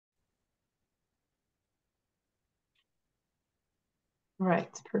All right,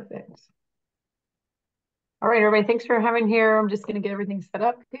 perfect. All right, everybody, thanks for having here. I'm just going to get everything set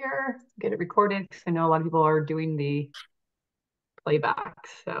up here, get it recorded, because I know a lot of people are doing the playback.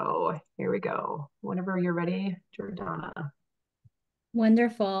 So here we go. Whenever you're ready, Jordana.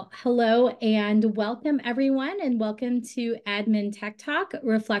 Wonderful. Hello and welcome everyone, and welcome to Admin Tech Talk,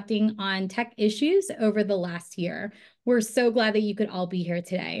 reflecting on tech issues over the last year. We're so glad that you could all be here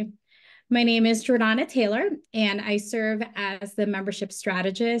today. My name is Jordana Taylor, and I serve as the membership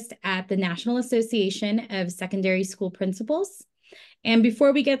strategist at the National Association of Secondary School Principals. And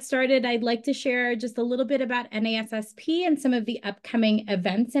before we get started, I'd like to share just a little bit about NASSP and some of the upcoming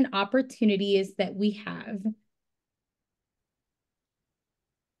events and opportunities that we have.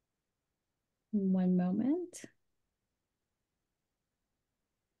 One moment.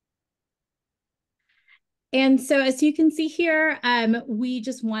 And so as you can see here, we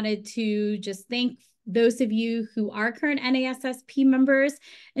just wanted to thank those of you who are current NASSP members,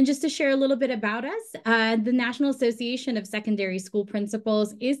 and just to share a little bit about us. The National Association of Secondary School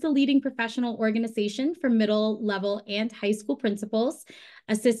Principals is the leading professional organization for middle level and high school principals,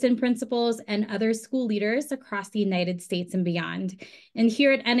 assistant principals, and other school leaders across the United States and beyond. And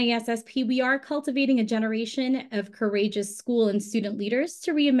here at NASSP, we are cultivating a generation of courageous school and student leaders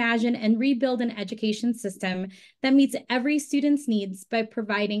to reimagine and rebuild an education system that meets every student's needs by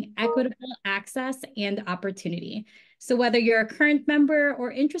providing equitable access and opportunity. So whether you're a current member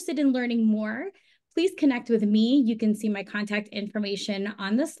or interested in learning more, please connect with me. You can see my contact information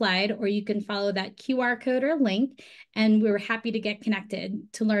on the slide, or you can follow that QR code or link, and we're happy to get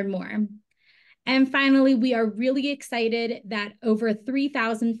connected to learn more. And finally, we are really excited that over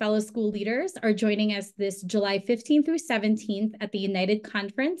 3,000 fellow school leaders are joining us this July 15th through 17th at the United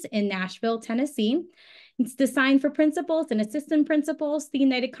Conference in Nashville, Tennessee. It's designed for principals and assistant principals. The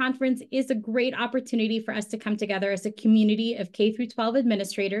United Conference is a great opportunity for us to come together as a community of K through 12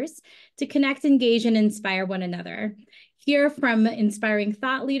 administrators to connect, engage, and inspire one another. Hear from inspiring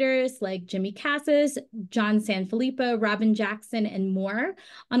thought leaders like Jimmy Cassis, John Sanfilippo, Robin Jackson, and more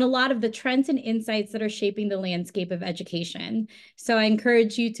on a lot of the trends and insights that are shaping the landscape of education. So I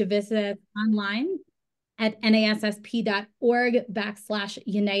encourage you to visit online at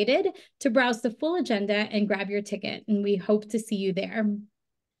nassp.org/united to browse the full agenda and grab your ticket. And we hope to see you there.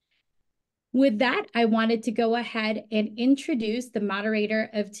 With that, I wanted to go ahead and introduce the moderator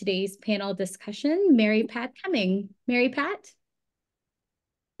of today's panel discussion, Mary Pat Cumming. Mary Pat?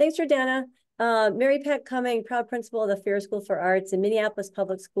 Thanks, Jordana. Mary Pat Cumming, proud principal of the Fair School for Arts in Minneapolis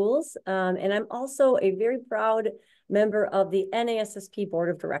Public Schools. And I'm also a very proud member of the NASSP Board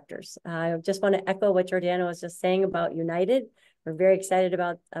of Directors. I just want to echo what Jordana was just saying about United. We're very excited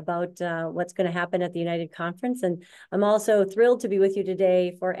about what's going to happen at the United Conference. And I'm also thrilled to be with you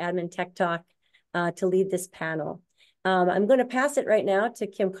today for Admin Tech Talk to lead this panel. I'm going to pass it right now to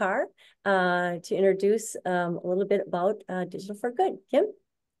Kim Carr to introduce a little bit about Digital for Good. Kim?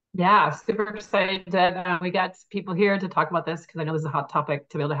 Yeah, super excited that we got people here to talk about this, because I know this is a hot topic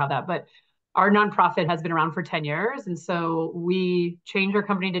to be able to have that. But our nonprofit has been around for 10 years. And so we changed our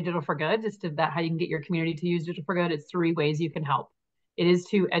company to Digital for Good. Just to that, how you can get your community to use Digital for Good. It's 3 ways you can help. It is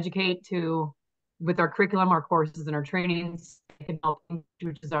to educate with our curriculum, our courses, and our trainings. It can help,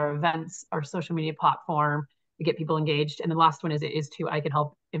 which is our events, our social media platform, to get people engaged. And the last one is I can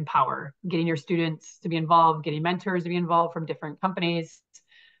help empower, getting your students to be involved, getting mentors to be involved from different companies,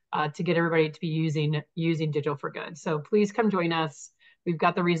 to get everybody to be using Digital for Good. So please come join us. We've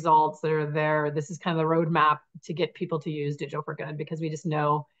got the results that are there. This is kind of the roadmap to get people to use Digital for Good, because we just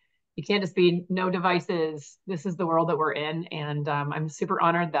know you can't just be no devices. This is the world that we're in. And I'm super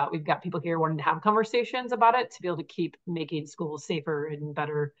honored that we've got people here wanting to have conversations about it, to be able to keep making schools safer and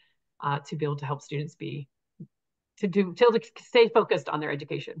better, to be able to help students to stay focused on their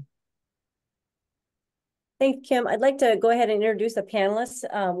education. Thanks, Kim. I'd like to go ahead and introduce the panelists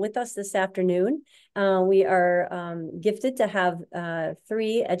with us this afternoon. We are gifted to have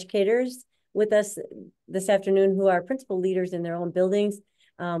 3 educators with us this afternoon who are principal leaders in their own buildings,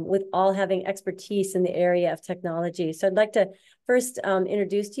 with all having expertise in the area of technology. So I'd like to first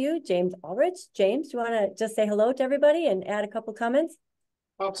introduce to you James Ulrich. James, do you want to just say hello to everybody and add a couple comments?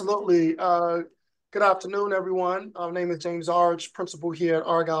 Absolutely. Good afternoon, everyone. My name is James Ulrich, principal here at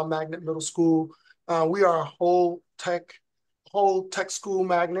Argyle Magnet Middle School. We are a whole tech school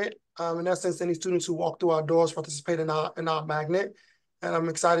magnet. In essence, any students who walk through our doors participate in our magnet. And I'm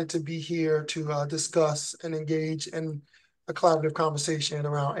excited to be here to discuss and engage in a collaborative conversation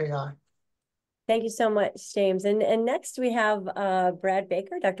around AI. Thank you so much, James. And next we have Brad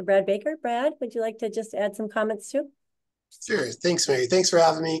Baker, Dr. Brad Baker. Brad, would you like to just add some comments too? Sure. Thanks, Mary. Thanks for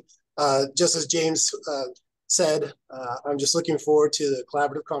having me. Just as James said, I'm just looking forward to the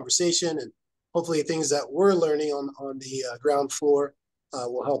collaborative conversation, and hopefully things that we're learning on the ground floor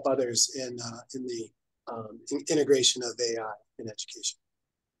will help others in the integration of AI in education.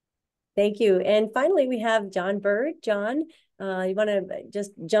 Thank you. And finally, we have John Bird. John, you want to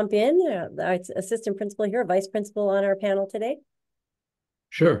just jump in? Our assistant principal here, vice principal on our panel today.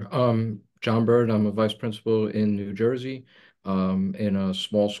 Sure. John Bird, I'm a vice principal in New Jersey, in a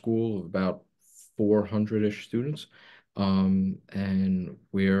small school of about 400-ish students. And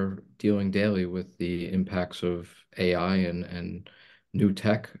we're dealing daily with the impacts of AI and new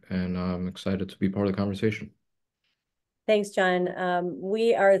tech, and I'm excited to be part of the conversation. Thanks, John.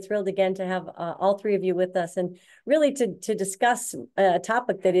 We are thrilled again to have all three of you with us, and really to discuss a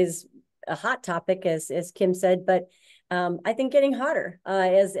topic that is a hot topic, as Kim said, but I think getting hotter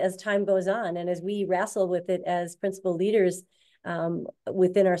as time goes on, and as we wrestle with it as principal leaders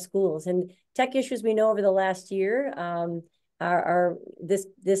within our schools. And tech issues, we know over the last year,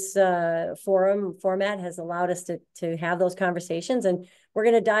 this format has allowed us to have those conversations, and we're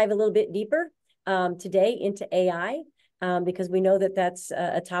going to dive a little bit deeper today into AI. Because we know that that's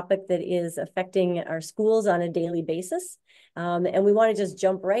a topic that is affecting our schools on a daily basis. And we want to just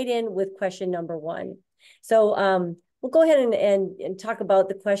jump right in with question number one. So we'll go ahead and talk about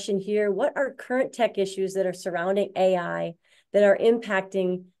the question here. What are current tech issues that are surrounding AI that are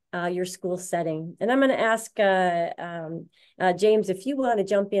impacting your school setting? And I'm going to ask James, if you want to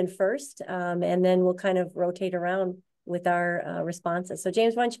jump in first, and then we'll kind of rotate around with our responses. So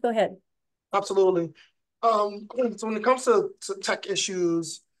James, why don't you go ahead? Absolutely. So when it comes to tech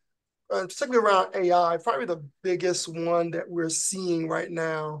issues, particularly around AI, probably the biggest one that we're seeing right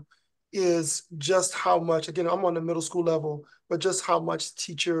now is just how much, again, I'm on the middle school level, but just how much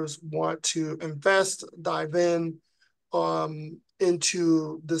teachers want to invest, dive in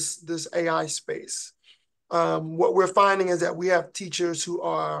into this AI space. What we're finding is that we have teachers who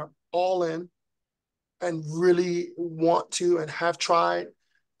are all in and really want to and have tried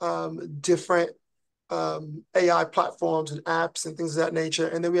different AI platforms and apps and things of that nature.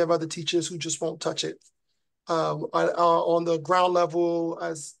 And then we have other teachers who just won't touch it. On the ground level,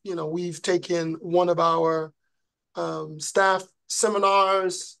 as you know, we've taken one of our staff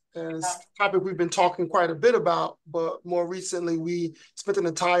seminars, and it's a topic we've been talking quite a bit about, but more recently we spent an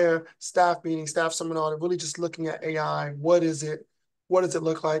entire staff seminar, really just looking at AI. What is it? What does it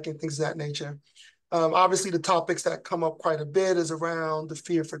look like? And things of that nature. Obviously, the topics that come up quite a bit is around the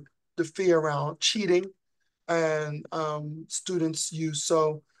fear around cheating and students' use.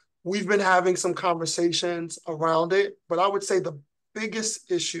 So we've been having some conversations around it, but I would say the biggest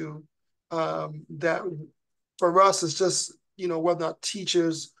issue that for us is just, whether or not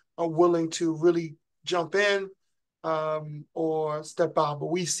teachers are willing to really jump in or step out. But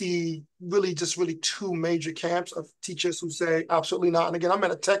we see really two major camps of teachers who say absolutely not. And again, I'm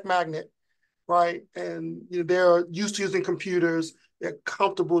at a tech magnet, right? And they're used to using computers. They're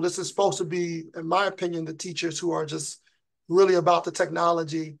comfortable. This is supposed to be, in my opinion, the teachers who are just really about the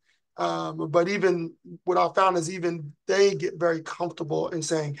technology. But even what I found is even they get very comfortable in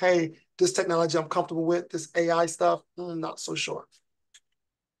saying, hey, this technology I'm comfortable with, this AI stuff, I'm not so sure.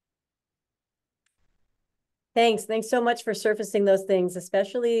 Thanks so much for surfacing those things,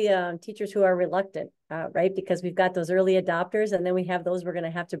 especially teachers who are reluctant, right? Because we've got those early adopters, and then we have those we're going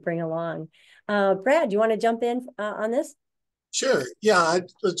to have to bring along. Brad, do you want to jump in on this? Sure. Yeah, I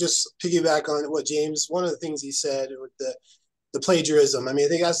would just piggyback on what James, one of the things he said with the plagiarism. I mean, I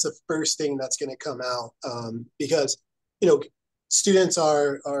think that's the first thing that's going to come out because, students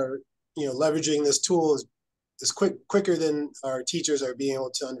are leveraging this tool is quicker than our teachers are being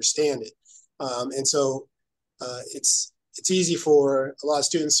able to understand it. And so it's easy for a lot of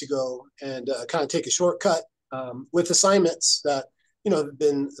students to go and kind of take a shortcut with assignments that have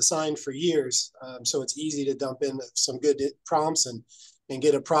been assigned for years. So it's easy to dump in some good prompts and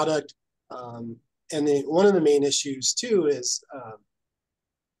get a product. And then one of the main issues too is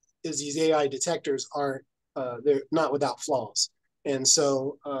these AI detectors they're not without flaws. And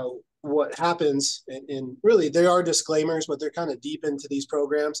so what happens, and really there are disclaimers, but they're kind of deep into these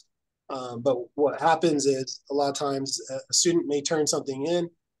programs. But what happens is a lot of times a student may turn something in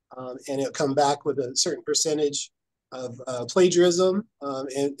and it'll come back with a certain percentage of plagiarism,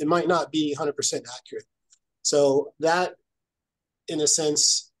 and it might not be 100% accurate. So that, in a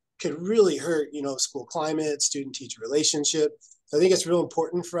sense, could really hurt, school climate, student-teacher relationship. So I think it's real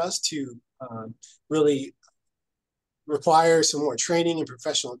important for us to really require some more training and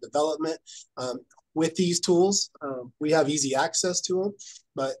professional development with these tools. We have easy access to them,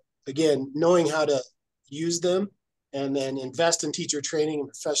 but again, knowing how to use them and then invest in teacher training and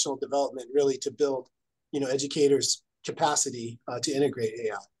professional development really to build educators' capacity to integrate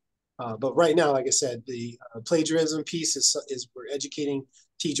AI. But right now, like I said, the plagiarism piece is we're educating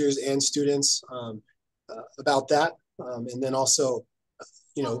teachers and students about that, and then also,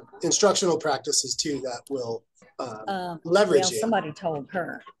 instructional practices too that will leverage it. Somebody told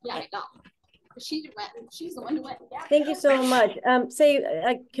her. Yeah, I know. She's the one who went. Thank you so much.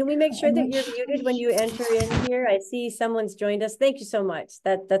 Can we make sure that you're muted when you enter in here? I see someone's joined us. Thank you so much.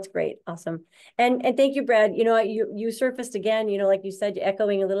 That's great. Awesome. And thank you, Brad. You surfaced again, like you said,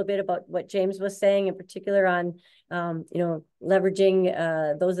 echoing a little bit about what James was saying in particular on,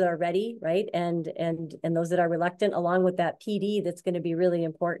 leveraging those that are ready, right? And those that are reluctant, along with that PD that's going to be really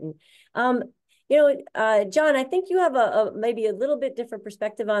important. John, I think you have maybe a little bit different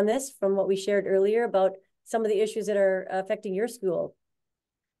perspective on this from what we shared earlier about some of the issues that are affecting your school.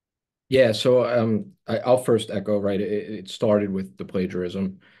 Yeah, so I'll first echo, right? It started with the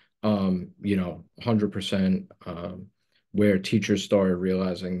plagiarism, 100%, where teachers started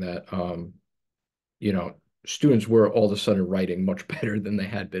realizing that, students were all of a sudden writing much better than they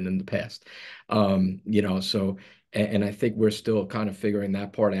had been in the past. And I think we're still kind of figuring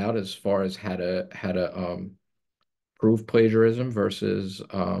that part out as far as how to prove plagiarism versus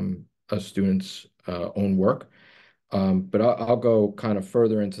a student's own work. But I'll go kind of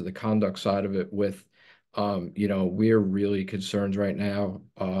further into the conduct side of it with, we're really concerned right now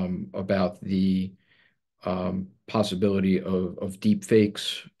about the possibility of deep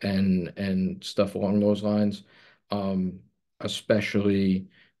fakes and stuff along those lines, especially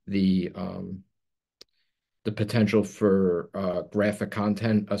the potential for graphic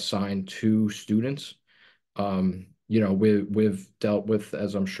content assigned to students. We've dealt with,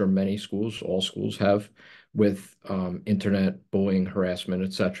 as I'm sure many schools, all schools have, with internet bullying, harassment,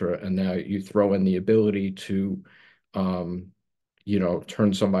 etc. And now you throw in the ability to,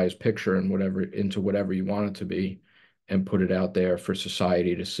 turn somebody's picture and into whatever you want it to be, and put it out there for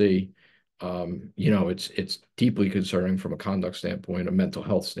society to see. It's deeply concerning from a conduct standpoint, a mental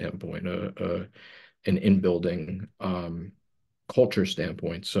health standpoint, an in-building culture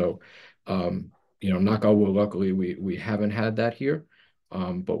standpoint. So, knock on wood, luckily we haven't had that here,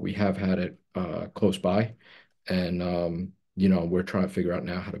 but we have had it close by, and we're trying to figure out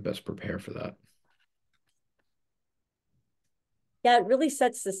now how to best prepare for that. Yeah, it really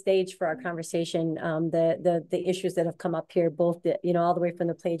sets the stage for our conversation. The issues that have come up here, both all the way from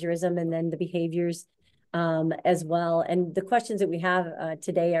the plagiarism and then the behaviors as well. And the questions that we have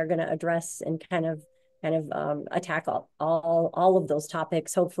today are going to address and kind of attack all of those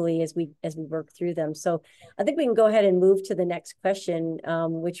topics, hopefully, as we work through them. So I think we can go ahead and move to the next question,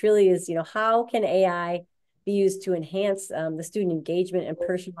 which really is, how can AI be used to enhance the student engagement and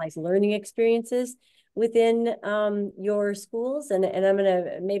personalized learning experiences within your schools? And I'm going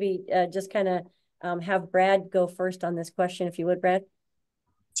to maybe just kind of have Brad go first on this question, if you would, Brad.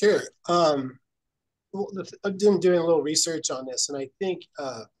 Sure. I've been doing a little research on this, and I think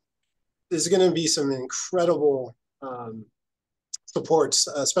there's going to be some incredible supports,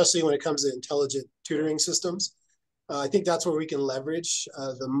 especially when it comes to intelligent tutoring systems. I think that's where we can leverage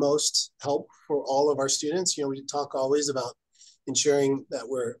the most help for all of our students. We talk always about ensuring that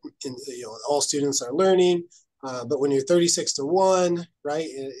all students are learning, but when you're 36-1, right,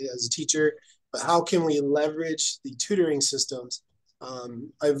 as a teacher, but how can we leverage the tutoring systems?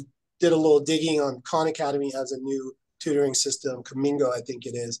 I've did a little digging on Khan Academy has a new tutoring system, Kamingo, I think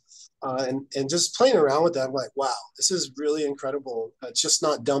it is. And just playing around with that, I'm like, wow, this is really incredible. It's just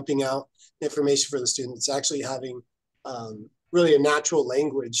not dumping out information for the student. It's actually having really a natural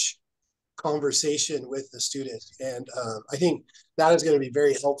language conversation with the student. And I think that is going to be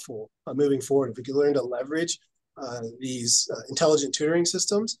very helpful moving forward. If we can learn to leverage these intelligent tutoring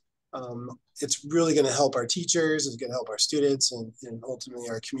systems, it's really going to help our teachers, it's going to help our students, and ultimately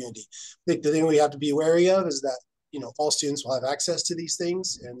our community. I think the thing we have to be wary of is that all students will have access to these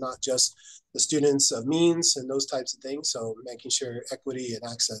things, and not just the students of means and those types of things. So making sure equity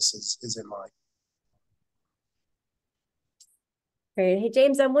and access is in mind. Great. Hey,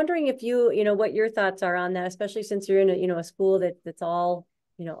 James, I'm wondering if what your thoughts are on that, especially since you're in a school that's all,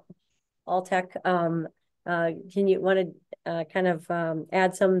 all tech. Can you want to kind of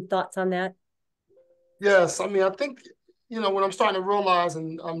add some thoughts on that? Yes, I mean, I think, what I'm starting to realize,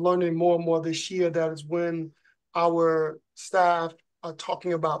 and I'm learning more and more this year, that is when our staff are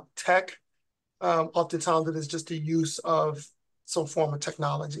talking about tech, oftentimes it is just the use of some form of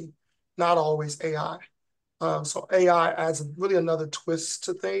technology, not always AI. So AI adds really another twist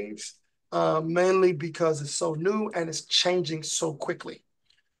to things, mainly because it's so new and it's changing so quickly.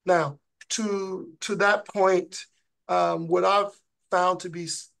 Now, to that point, what I've found to be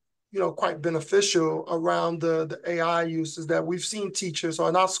quite beneficial around the AI use is that we've seen teachers, so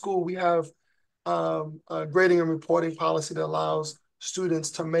in our school, we have a grading and reporting policy that allows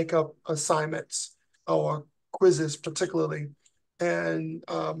students to make up assignments or quizzes particularly. And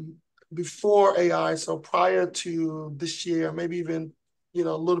before AI, so prior to this year, maybe even, a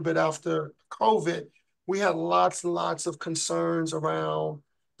little bit after COVID, we had lots and lots of concerns around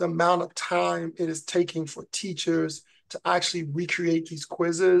the amount of time it is taking for teachers to actually recreate these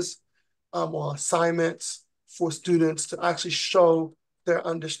quizzes or assignments for students to actually show their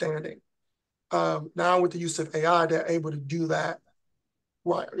understanding. Now with the use of AI, they're able to do that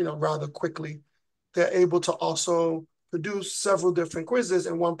rather quickly. They're able to also produce several different quizzes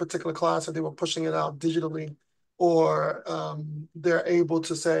in one particular class if they were pushing it out digitally, or they're able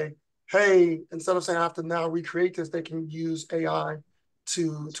to say, hey, instead of saying I have to now recreate this, they can use AI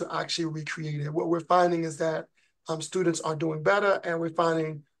to actually recreate it. What we're finding is that students are doing better, and we're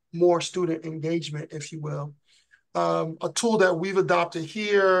finding more student engagement, if you will. A tool that we've adopted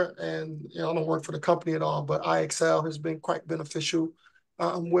here, and I don't work for the company at all, but iExcel has been quite beneficial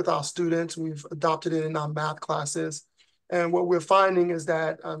with our students. We've adopted it in our math classes. And what we're finding is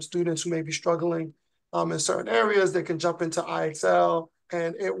that students who may be struggling in certain areas, they can jump into iExcel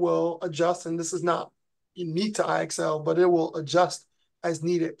and it will adjust. And this is not unique to iExcel, but it will adjust as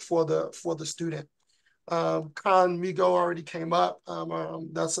needed for the student. Conmigo already came up.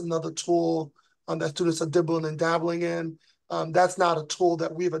 That's another tool that students are dibbling and dabbling in. That's not a tool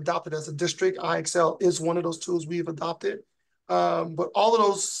that we've adopted as a district. iExcel is one of those tools we've adopted. But all of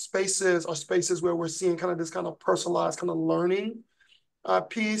those spaces are spaces where we're seeing kind of this kind of personalized kind of learning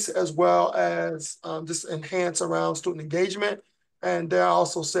piece, as well as just enhance around student engagement. And they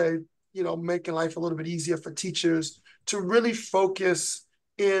also say, making life a little bit easier for teachers to really focus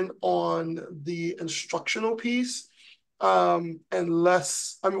in on the instructional piece and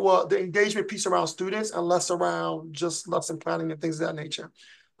less, the engagement piece around students and less around just lesson planning and things of that nature.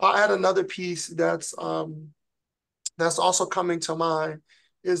 I'll add another piece that's also coming to mind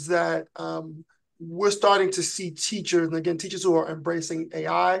is that we're starting to see teachers, and again, teachers who are embracing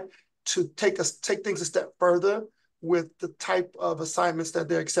AI, to take things a step further with the type of assignments that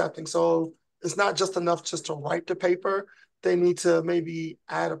they're accepting. So it's not just enough just to write the paper. They need to maybe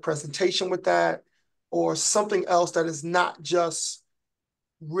add a presentation with that, or something else that is not just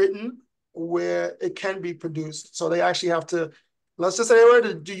written, where it can be produced. So they actually have to, let's just say they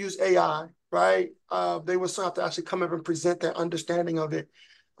were to use AI, right? They would still have to actually come up and present their understanding of it.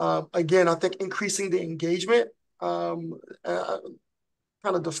 Again, I think increasing the engagement, kind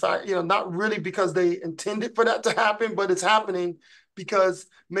of the fact, not really because they intended for that to happen, but it's happening because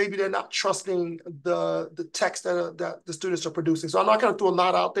maybe they're not trusting the text that the students are producing. So I'm not going to throw a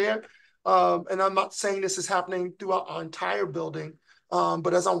lot out there. And I'm not saying this is happening throughout our entire building,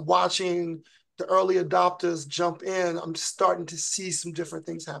 but as I'm watching the early adopters jump in, I'm starting to see some different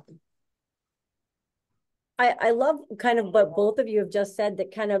things happen. I love kind of what both of you have just said,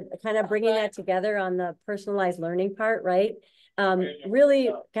 that kind of bringing that together on the personalized learning part, right?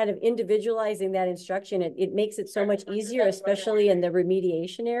 Really kind of individualizing that instruction. It makes it so much easier, especially in the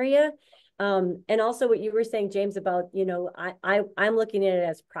remediation area. And also what you were saying, James, about, I'm looking at it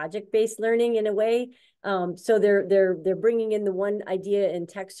as project-based learning in a way. So they're bringing in the one idea in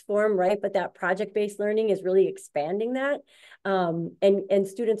text form, right? But that project-based learning is really expanding that. And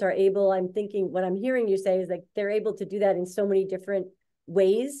students are able, I'm thinking, what I'm hearing you say is like they're able to do that in so many different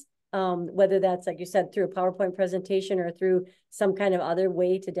ways. Whether that's, like you said, through a PowerPoint presentation or through some kind of other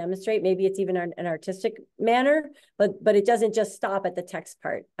way to demonstrate. Maybe it's even an artistic manner, but it doesn't just stop at the text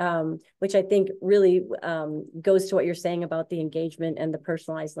part, which I think really goes to what you're saying about the engagement and the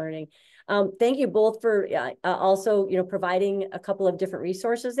personalized learning. Thank you both for also, providing a couple of different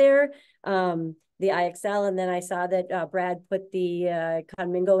resources there. The iExcel, and then I saw that Brad put the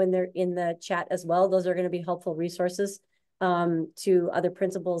Conmingo in the chat as well. Those are going to be helpful resources to other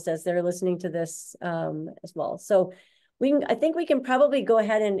principals as they're listening to this as well. So I think we can probably go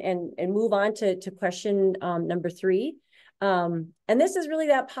ahead and move on to question number 3. And this is really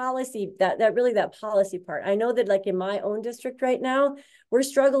that policy, that policy part. I know that like in my own district right now, we're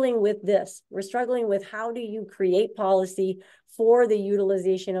struggling with this. We're struggling with how do you create policy for the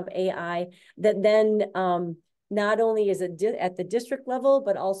utilization of AI that then not only is it at the district level,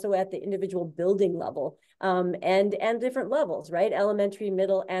 but also at the individual building level, and different levels, right? Elementary,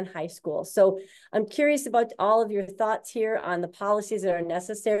 middle, and high school. So I'm curious about all of your thoughts here on the policies that are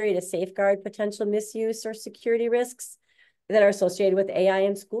necessary to safeguard potential misuse or security risks that are associated with AI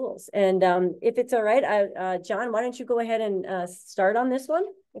in schools. And if it's all right, John, why don't you go ahead and start on this one,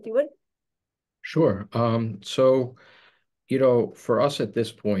 if you would? Sure. So, For us at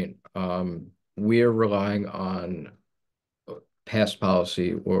this point, we're relying on past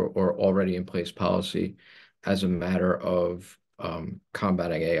policy or already in place policy as a matter of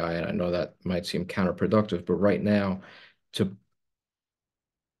combating AI. And I know that might seem counterproductive, but right now,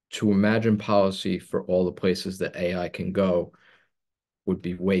 to imagine policy for all the places that AI can go would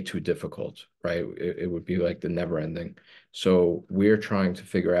be way too difficult, right? It would be like the never ending. So we're trying to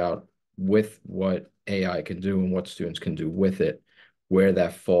figure out with what AI can do and what students can do with it, where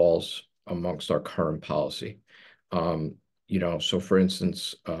that falls amongst our current policy. So for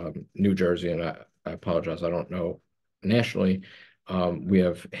instance, New Jersey, and I apologize, I don't know nationally, we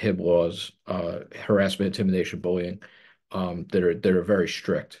have HIB laws, harassment, intimidation, bullying, that are very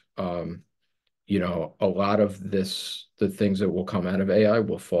strict. A lot of the things that will come out of AI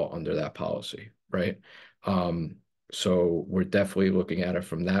will fall under that policy, right? So we're definitely looking at it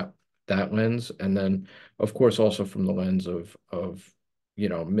from that lens, and then of course also from the lens of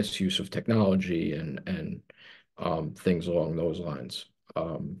misuse of technology and things along those lines.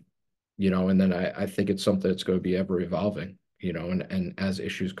 And then I think it's something that's going to be ever evolving, and as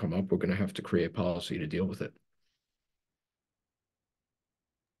issues come up, we're going to have to create policy to deal with it.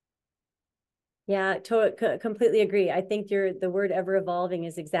 Yeah, completely agree. I think the word ever evolving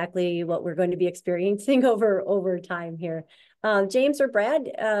is exactly what we're going to be experiencing over time here. James or Brad,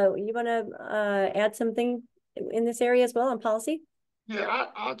 you want to add something in this area as well on policy? Yeah,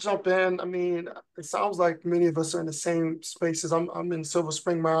 I'll jump in. I mean, it sounds like many of us are in the same spaces. I'm in Silver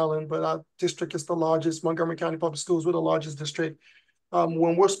Spring, Maryland, but our district is the largest. Montgomery County Public Schools, we're the largest district.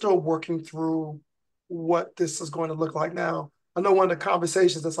 When we're still working through what this is going to look like now, I know one of the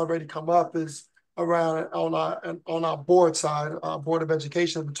conversations that's already come up is around on our board side, Board of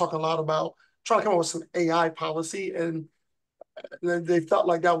Education. We're talking a lot about trying to come up with some AI policy, and they felt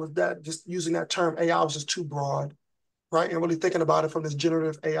like that just using that term AI was just too broad, right? And really thinking about it from this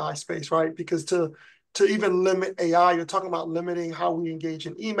generative AI space, right? Because to even limit AI, you're talking about limiting how we engage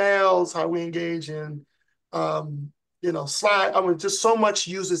in emails, how we engage in, Slack. I mean, just so much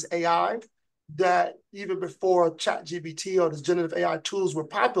uses AI that even before ChatGPT or the generative AI tools were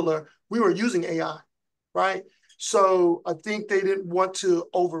popular, we were using AI, right? So I think they didn't want to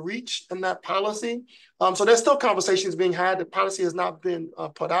overreach in that policy. So there's still conversations being had. The policy has not been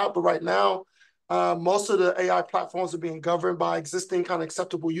put out, but right now, most of the AI platforms are being governed by existing kind of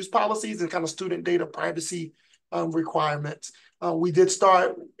acceptable use policies and kind of student data privacy requirements. We did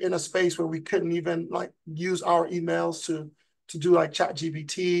start in a space where we couldn't even use our emails to do like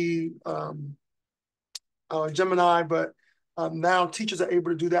ChatGPT, Gemini, but now teachers are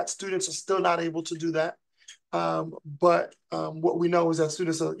able to do that. Students are still not able to do that. But what we know is that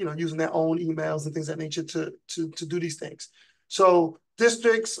students are, using their own emails and things of that nature to do these things. So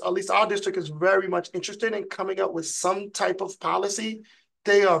districts, at least our district, is very much interested in coming up with some type of policy.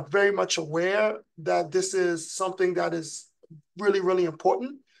 They are very much aware that this is something that is really, really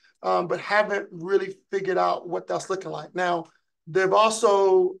important, but haven't really figured out what that's looking like. Now, they've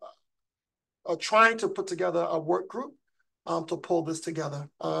also are trying to put together a work group to pull this together.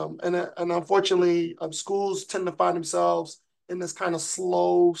 And unfortunately, schools tend to find themselves in this kind of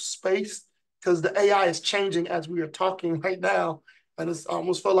slow space because the AI is changing as we are talking right now. And it's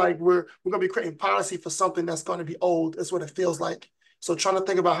almost feel like we're going to be creating policy for something that's going to be old. That's what it feels like. So trying to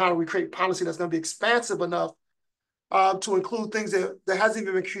think about how do we create policy that's going to be expansive enough to include things that hasn't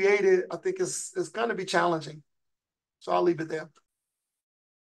even been created, I think is going to be challenging. So I'll leave it there.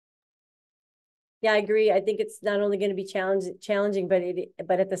 Yeah, I agree. I think it's not only going to be challenging,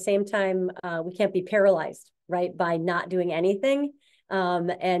 but at the same time, we can't be paralyzed, right, by not doing anything,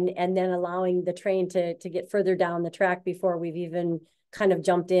 and then allowing the train to get further down the track before we've even kind of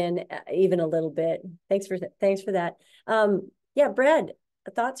jumped in even a little bit. Thanks for that. Yeah, Brad,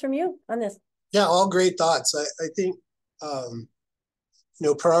 thoughts from you on this? Yeah, all great thoughts. I think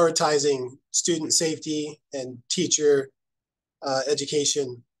prioritizing student safety and teacher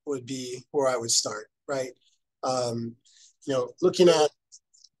education would be where I would start, right? Looking at,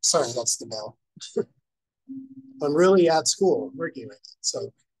 sorry, that's the bell. I'm really at school working with it.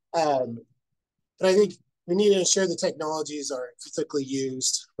 So, but I think we need to ensure the technologies are ethically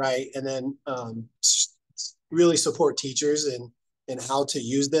used, right? And then really support teachers in how to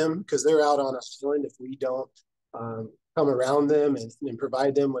use them, because they're out on a island if we don't come around them and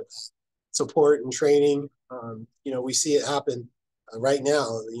provide them with support and training. We see it happen right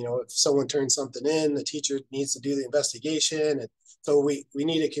now. If someone turns something in, the teacher needs to do the investigation. And so we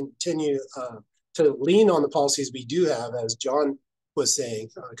need to continue to lean on the policies we do have, as John was saying,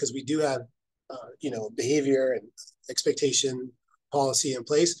 because we do have, behavior and expectation policy in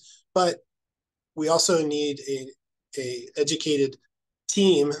place, but we also need a educated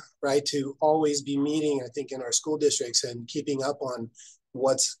team, right, to always be meeting, I think, in our school districts and keeping up on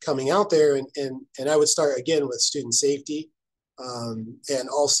what's coming out there. And I would start again with student safety, and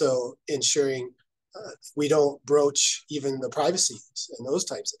also ensuring we don't broach even the privacy and those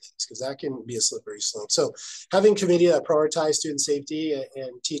types of things, because that can be a slippery slope. So having committee that prioritize student safety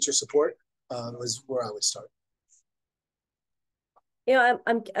and teacher support was where I would start. You know,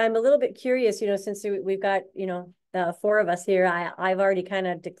 I'm a little bit curious, you know, since we've got, you know, the four of us here, I've already kind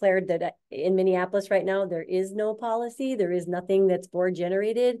of declared that in Minneapolis right now, there is no policy. There is nothing that's board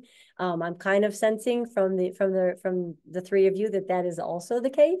generated. I'm kind of sensing from the three of you that is also the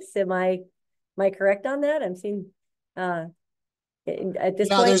case. Am I correct on that? I'm seeing at this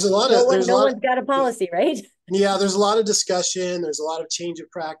point, there's a lot no of one's got a policy, right? Yeah, there's a lot of discussion. There's a lot of change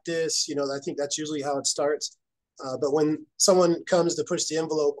of practice. You know, I think that's usually how it starts. But when someone comes to push the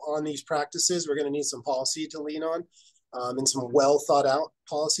envelope on these practices, we're going to need some policy to lean on, and some well thought out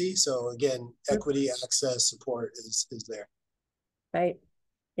policy. So again, equity, access, support is there. Right.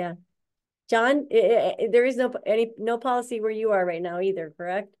 Yeah. John, there is no policy where you are right now either,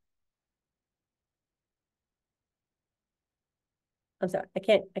 correct? I'm sorry, I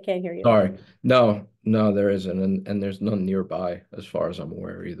can't hear you. Sorry. No, there isn't. And there's none nearby as far as I'm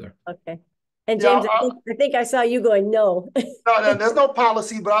aware either. Okay. And James, Yeah, I think I saw you going, no. no, there's no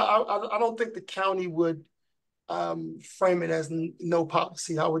policy, but I don't think the county would frame it as no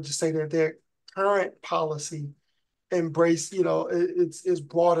policy. I would just say that their current policy embrace, you know, it's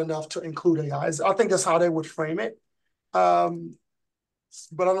broad enough to include AI. I think that's how they would frame it. But I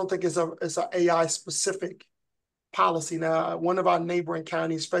don't think it's a AI specific policy. Now, one of our neighboring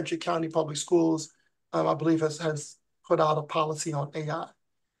counties, Frederick County Public Schools, I believe has put out a policy on AI.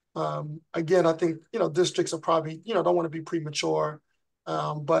 Again, I think, you know, districts are probably, you know, don't want to be premature.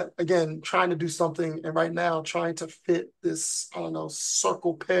 But again, trying to do something, and right now trying to fit this, I don't know,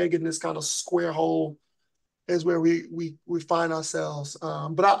 circle peg in this kind of square hole is where we find ourselves.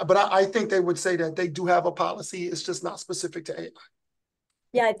 But I think they would say that they do have a policy. It's just not specific to AI.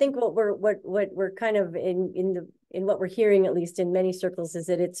 Yeah, I think what we're kind of in what we're hearing, at least in many circles, is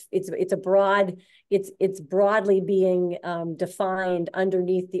that it's broadly being defined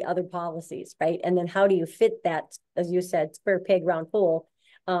underneath the other policies, right? And then how do you fit that, as you said, square peg round hole,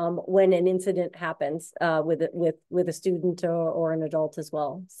 when an incident happens with a student or an adult as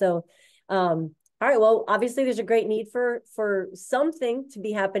well. So all right, well, obviously there's a great need for something to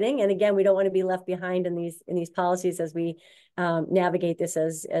be happening. And again, we don't want to be left behind in these policies as we navigate this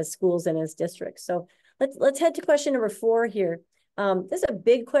as schools and as districts. So let's head to question number 4 here. This is a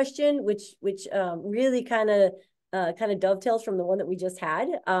big question, which really kind of dovetails from the one that we just had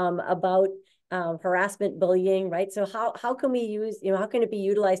about harassment, bullying, right? So how can we use, you know, how can it be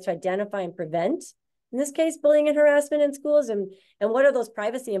utilized to identify and prevent, in this case, bullying and harassment in schools, and what are those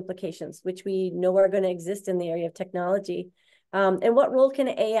privacy implications, which we know are going to exist in the area of technology, and what role can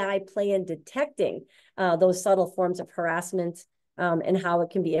AI play in detecting those subtle forms of harassment, and how it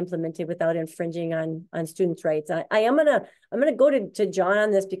can be implemented without infringing on students' rights. I'm gonna go to John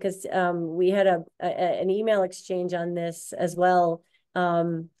on this, because we had an email exchange on this as well,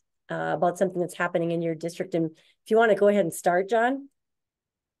 about something that's happening in your district, and if you want to go ahead and start, John.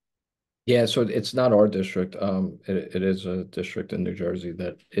 Yeah, so it's not our district. It is a district in New Jersey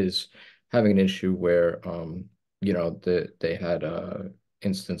that is having an issue where, you know, they had a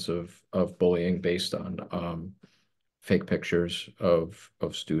instance of bullying based on fake pictures of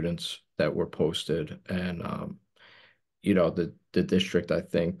students that were posted, and you know, the district, I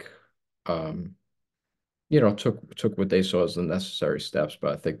think, you know, took what they saw as the necessary steps,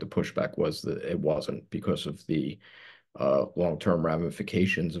 but I think the pushback was that it wasn't, because of the long-term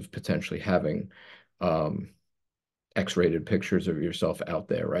ramifications of potentially having X-rated pictures of yourself out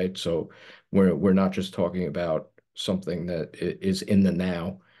there, right? So we're not just talking about something that is in the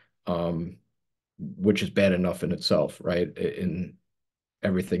now, which is bad enough in itself, right? In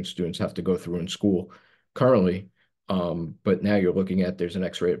everything students have to go through in school currently. But now you're looking at, there's an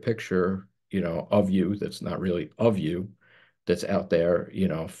X-rated picture, you know, of you that's not really of you, that's out there, you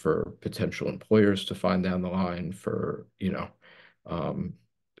know, for potential employers to find down the line, for, you know,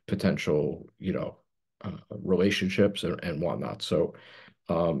 potential, you know, relationships and whatnot. So,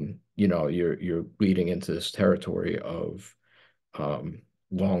 you know, you're leading into this territory of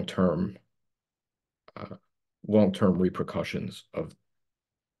long-term repercussions of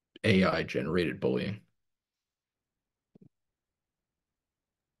AI generated bullying.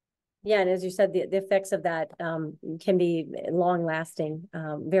 Yeah, and as you said, the effects of that can be long lasting,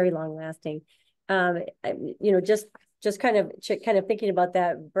 very long lasting. You know, just just kind of thinking about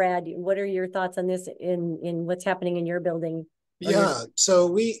that, Brad, what are your thoughts on this in what's happening in your building? Yeah, so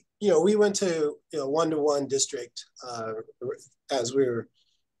we went to one-to-one district as we were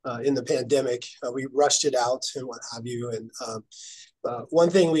in the pandemic. We rushed it out and what have you. And one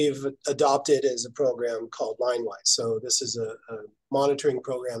thing we've adopted is a program called LineWise. So this is a monitoring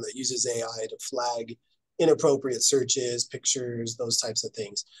program that uses AI to flag inappropriate searches, pictures, those types of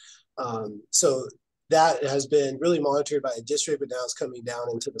things. So that has been really monitored by a district, but now it's coming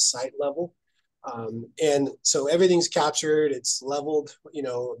down into the site level. And so everything's captured, it's leveled,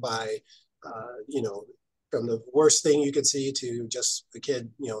 by, from the worst thing you could see to just a kid,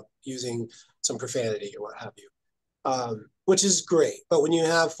 using some profanity or what have you, which is great. But when you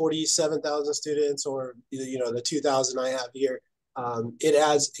have 47,000 students or, the 2,000 I have here, it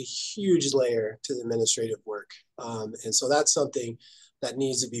adds a huge layer to the administrative work. And so that's something that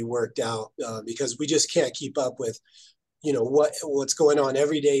needs to be worked out because we just can't keep up with what's going on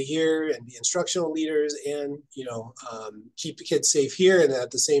every day here, and the instructional leaders, and keep the kids safe here, and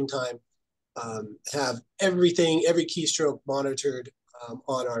at the same time have every keystroke monitored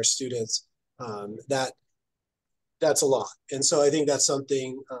on our students. That's a lot, and so I think that's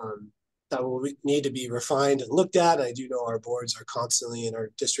something that will need to be refined and looked at. I do know our boards are constantly, and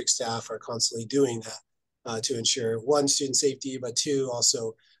our district staff are constantly doing that to ensure, one, student safety, but two,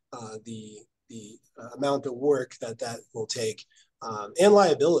 also the amount of work that will take, and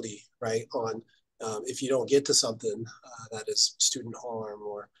liability, right, on if you don't get to something that is student harm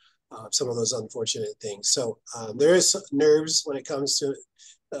or some of those unfortunate things. So there is nerves when it comes to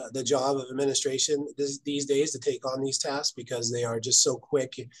the job of administration these days to take on these tasks, because they are just so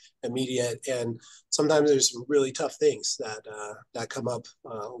quick, immediate, and sometimes there's some really tough things that come up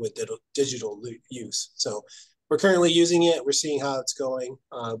with digital use. So we're currently using it. We're seeing how it's going,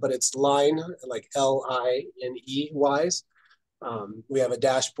 but it's Line, like LINE wise. We have a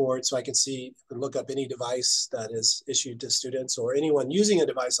dashboard, so I can see and look up any device that is issued to students or anyone using a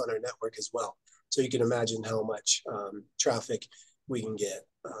device on our network as well. So you can imagine how much traffic we can get.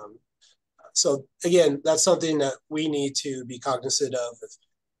 So again, that's something that we need to be cognizant of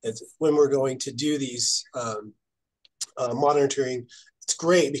when we're going to do these monitoring. It's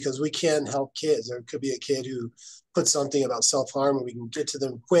great because we can help kids. There could be a kid who puts something about self-harm, and we can get to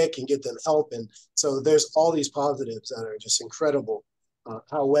them quick and get them help. And so there's all these positives that are just incredible.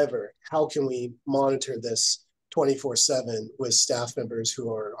 However, how can we monitor this 24/7 with staff members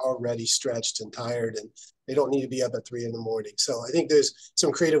who are already stretched and tired, and they don't need to be up at 3 a.m. So I think there's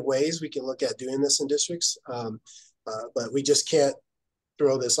some creative ways we can look at doing this in districts, but we just can't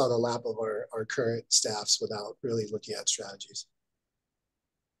throw this on the lap of our current staffs without really looking at strategies.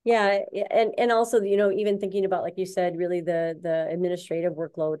 Yeah, and also, even thinking about, like you said, really the administrative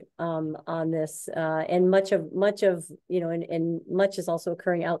workload on this, and much of and much is also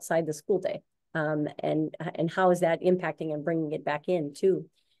occurring outside the school day, and how is that impacting and bringing it back in too.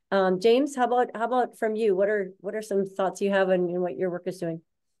 James, how about from you? What are some thoughts you have on what your work is doing?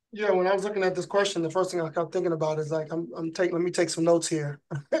 Yeah, when I was looking at this question, the first thing I kept thinking about is like, let me take some notes here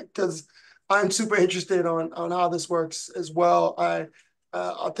because I'm super interested on how this works as well.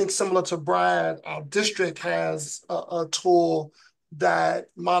 I think similar to Brad, our district has a tool that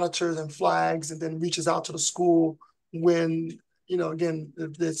monitors and flags and then reaches out to the school when, again,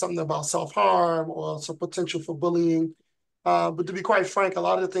 if there's something about self-harm or some potential for bullying. But to be quite frank, a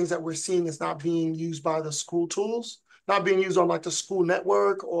lot of the things that we're seeing is not being used by the school tools, not being used on like the school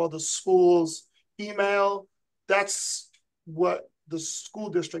network or the school's email. That's what the school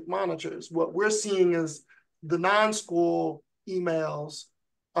district monitors. What we're seeing is the non-school emails,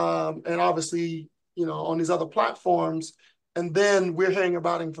 and obviously, on these other platforms. And then we're hearing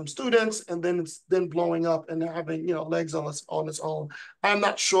about it from students, and then it's then blowing up and having, legs on its own. I'm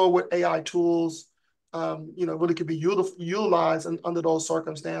not sure what AI tools, really could be utilized under those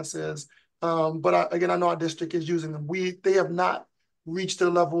circumstances. But again, I know our district is using them. They have not reached the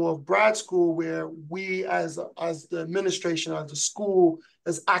level of Brad School where we as the administration, as the school,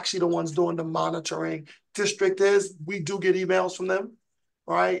 is actually the ones doing the monitoring. District is, we do get emails from them,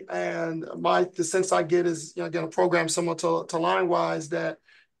 right? And the sense I get is, again, a program similar to LineWise that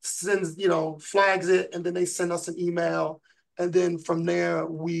sends, flags it, and then they send us an email, and then from there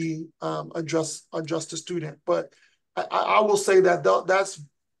we address the student. But I will say that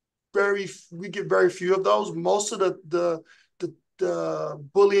we get very few of those. Most of the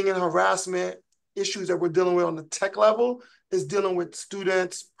bullying and harassment issues that we're dealing with on the tech level is dealing with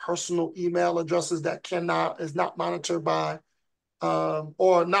students' personal email addresses that is not monitored by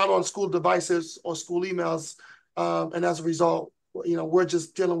or not on school devices or school emails. And as a result, we're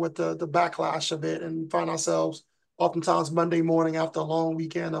just dealing with the backlash of it and find ourselves oftentimes Monday morning after a long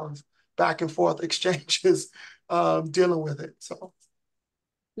weekend of back and forth exchanges, dealing with it. So.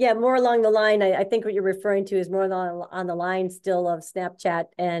 Yeah, more along the line, I think what you're referring to is more on the line still of Snapchat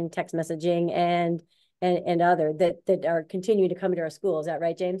and text messaging and other that are continuing to come into our school. Is that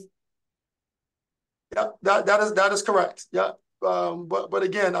right, James? Yeah, that is correct. Yeah. But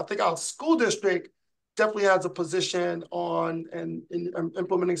again, I think our school district definitely has a position on and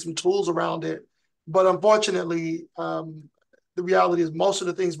implementing some tools around it. But unfortunately, the reality is most of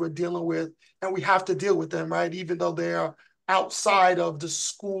the things we're dealing with, and we have to deal with them, right? Even though they're outside of the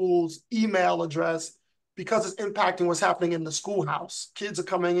school's email address, because it's impacting what's happening in the schoolhouse. Kids are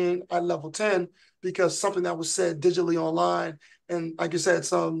coming in at level 10 because something that was said digitally online, and like you said,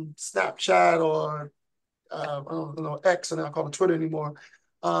 some Snapchat or I don't know, X, and I call it Twitter anymore,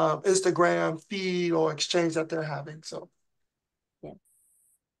 Instagram feed or exchange that they're having. So, yeah.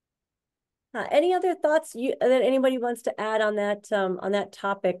 Any other thoughts that anybody wants to add on that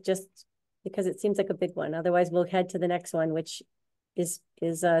topic? Just because it seems like a big one. Otherwise, we'll head to the next one, which is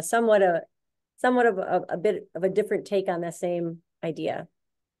somewhat of a bit of a different take on the same idea.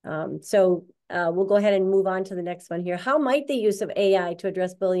 So we'll go ahead and move on to the next one here. How might the use of AI to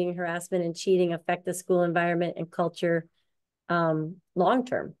address bullying, harassment, and cheating affect the school environment and culture long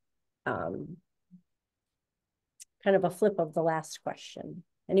term? Kind of a flip of the last question.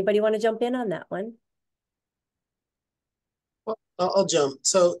 Anybody want to jump in on that one? Well, I'll jump.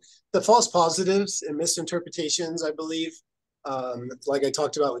 So the false positives and misinterpretations, I believe, like I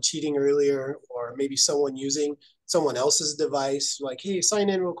talked about with cheating earlier, or maybe someone using someone else's device, like, hey, sign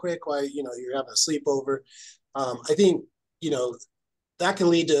in real quick while you're having a sleepover. I think that can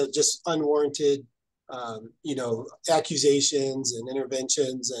lead to just unwarranted accusations and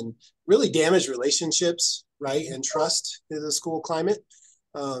interventions, and really damage relationships, right, and trust in the school climate.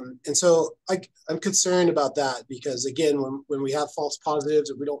 And so I'm concerned about that, because again, when we have false positives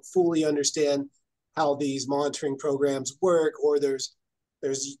and we don't fully understand how these monitoring programs work, or there's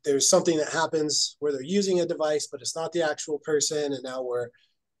something that happens where they're using a device, but it's not the actual person, and now we're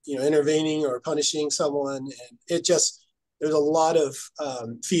intervening or punishing someone, and there's a lot of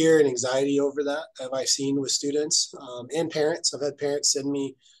fear and anxiety over that, have I seen with students and parents. I've had parents send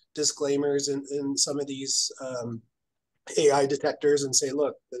me disclaimers in some of these AI detectors and say,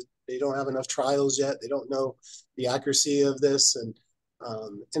 look, they don't have enough trials yet. They don't know the accuracy of this. And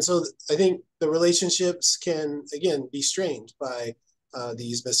so I think the relationships can, again, be strained by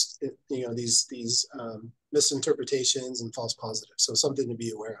these misinterpretations and false positives. So something to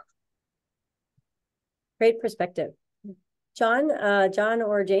be aware of. Great perspective. John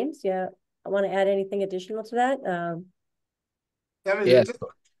or James, yeah, I want to add anything additional to that? Yeah.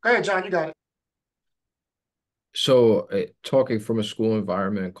 Go ahead, John, you got it. So talking from a school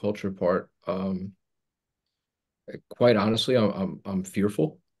environment and culture part, quite honestly, I'm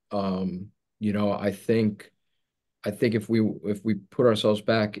fearful. I think if we put ourselves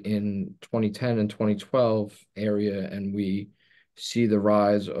back in 2010 and 2012 area, and we see the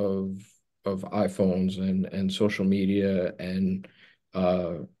rise of iPhones and social media and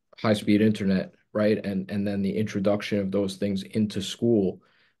high-speed internet, right? And then the introduction of those things into school,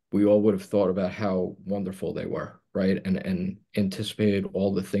 we all would have thought about how wonderful they were, right? And anticipated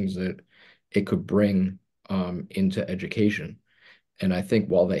all the things that it could bring into education. And I think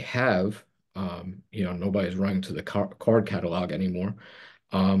while they have, nobody's running to the card catalog anymore.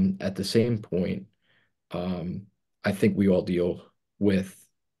 At the same point, I think we all deal with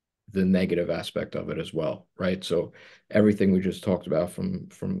the negative aspect of it as well, right? So everything we just talked about, from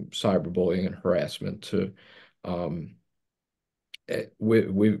cyberbullying and harassment to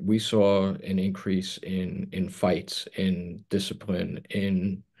we saw an increase in fights, in discipline,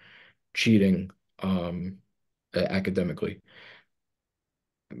 in cheating academically.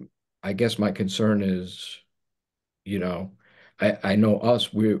 I guess my concern is, I know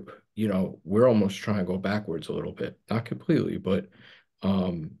us, we're almost trying to go backwards a little bit, not completely, but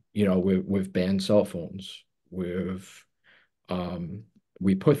we've banned cell phones. We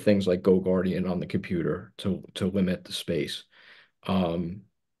put things like Go Guardian on the computer to limit the space.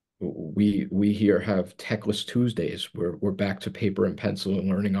 We here have Techless Tuesdays. We're back to paper and pencil and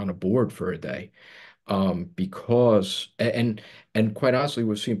learning on a board for a day. Because quite honestly,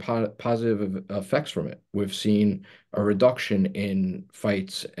 we've seen positive effects from it. We've seen a reduction in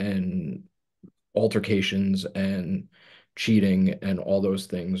fights and altercations and cheating and all those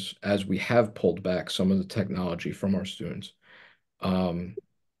things, as we have pulled back some of the technology from our students.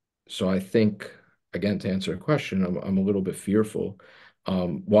 So I think, again, to answer a question, I'm a little bit fearful.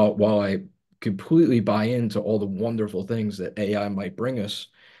 While I completely buy into all the wonderful things that AI might bring us,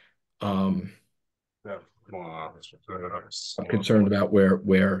 I'm concerned about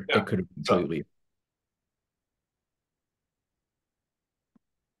where it could have completely.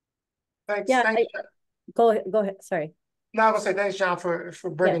 Thanks. Yeah, Thanks. go ahead. Sorry. No, I was gonna say thanks, John, for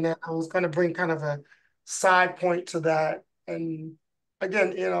bringing that. I was gonna bring kind of a side point to that. And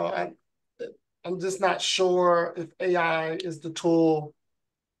again, I'm just not sure if AI is the tool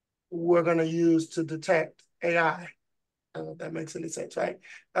we're gonna use to detect AI. I don't know if that makes any sense, right?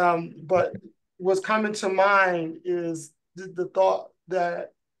 But what's coming to mind is the thought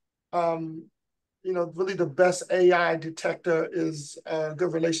that really the best AI detector is a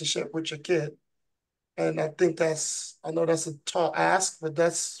good relationship with your kid. And I think I know that's a tall ask, but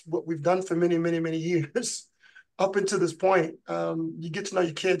that's what we've done for many, many, many years up until this point. You get to know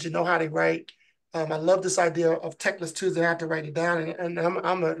your kids, you know how they write. I love this idea of Techless Tuesday. I have to write it down, and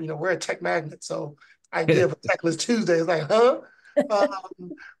we're a tech magnet, so idea of a Techless Tuesday is like, huh?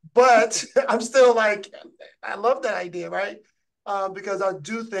 But I'm still like, I love that idea, right? Because I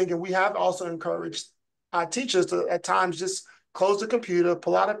do think, and we have also encouraged our teachers to at times just close the computer,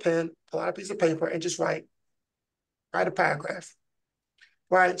 pull out a pen, pull out a piece of paper, and just write a paragraph,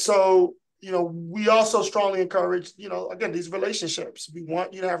 right? So, we also strongly encourage, again, these relationships. We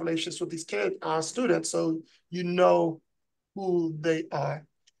want you to have relationships with these kids, our students, so you know who they are.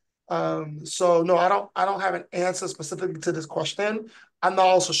 So no, I don't have an answer specifically to this question. I'm not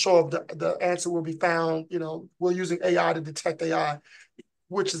also sure if the answer will be found, we're using AI to detect AI,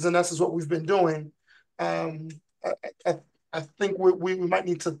 which is in essence what we've been doing. I, I, I think we might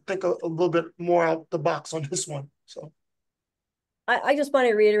need to think a little bit more out the box on this one. So I just want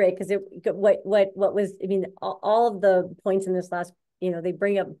to reiterate, because what was, I mean, all of the points in this last, they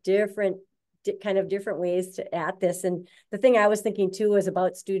bring up different ways to at this. And the thing I was thinking too was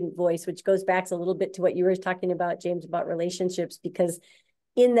about student voice, which goes back a little bit to what you were talking about, James, about relationships, because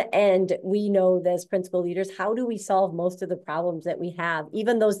in the end, we know as principal leaders, how do we solve most of the problems that we have,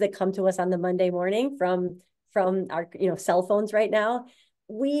 even those that come to us on the Monday morning from our cell phones right now.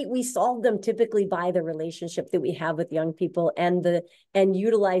 We solve them typically by the relationship that we have with young people and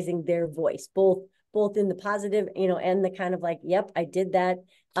utilizing their voice, both in the positive, and the kind of like, yep, I did that.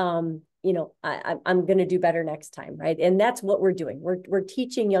 I'm going to do better next time, right? And that's what we're doing. We're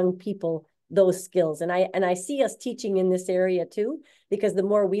teaching young people those skills, and I see us teaching in this area too, because the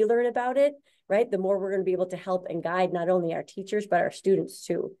more we learn about it, right, the more we're going to be able to help and guide not only our teachers but our students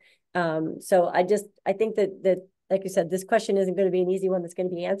too. So I think that like you said, this question isn't going to be an easy one that's going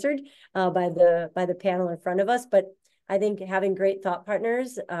to be answered by the panel in front of us. But I think having great thought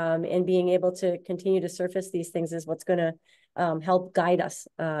partners and being able to continue to surface these things is what's going to help guide us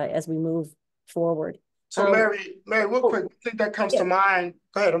as we move forward. So Mary, real quick, I think that comes to mind.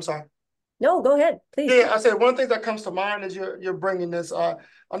 Go ahead. I'm sorry. No, go ahead, please. Yeah, I said one thing that comes to mind is you're bringing this. I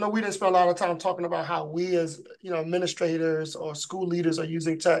know we didn't spend a lot of time talking about how we as administrators or school leaders are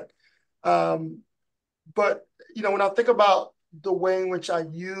using tech, but when I think about the way in which I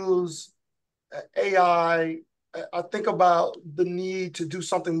use AI, I think about the need to do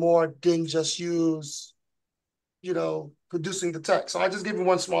something more than just use, producing the text. So I just give you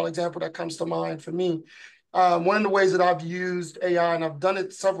one small example that comes to mind for me. One of the ways that I've used AI, and I've done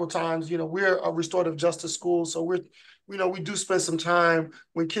it several times, we're a restorative justice school. So we do spend some time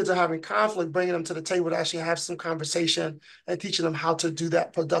when kids are having conflict, bringing them to the table to actually have some conversation and teaching them how to do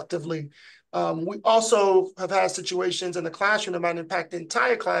that productively. We also have had situations in the classroom that might impact the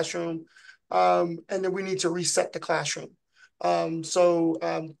entire classroom, and then we need to reset the classroom.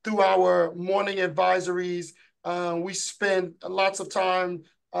 So through our morning advisories, we spend lots of time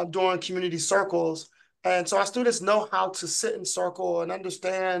doing community circles. And so our students know how to sit in circle and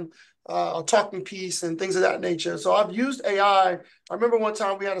understand a talking piece and things of that nature. So I've used AI. I remember one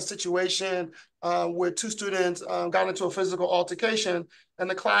time we had a situation where two students got into a physical altercation in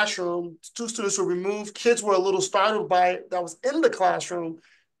the classroom. Two students were removed. Kids were a little startled by it that was in the classroom.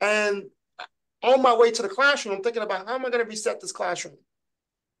 And on my way to the classroom, I'm thinking about how am I going to reset this classroom?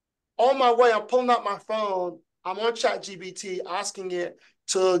 On my way, I'm pulling out my phone. I'm on ChatGPT asking it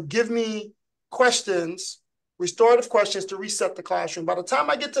to give me questions, restorative questions to reset the classroom. By the time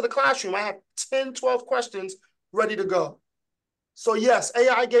I get to the classroom, I have 10, 12 questions ready to go. So yes,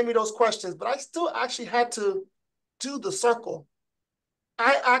 AI gave me those questions, but I still actually had to do the circle.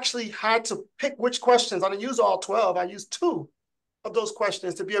 I actually had to pick which questions. I didn't use all 12. I used 2 of those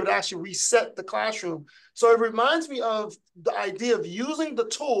questions to be able to actually reset the classroom. So it reminds me of the idea of using the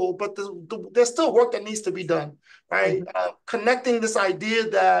tool, but there's still work that needs to be done, right? Mm-hmm. Connecting this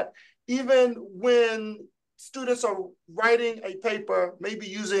idea that even when students are writing a paper, maybe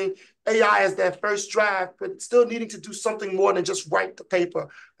using AI as their first draft, but still needing to do something more than just write the paper,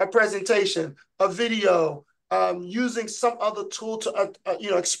 a presentation, a video, using some other tool to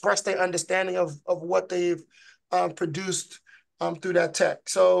express their understanding of what they've produced through that tech.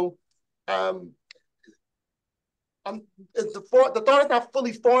 So the thought is not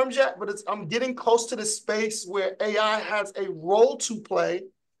fully formed yet, but I'm getting close to the space where AI has a role to play,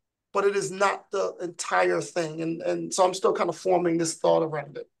 but it is not the entire thing. And so I'm still kind of forming this thought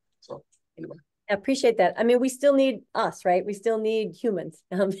around it. So anyway. I appreciate that. I mean, we still need us, right? We still need humans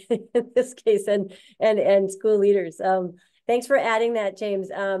in this case, and school leaders. Thanks for adding that, James.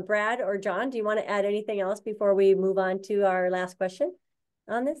 Brad or John, do you want to add anything else before we move on to our last question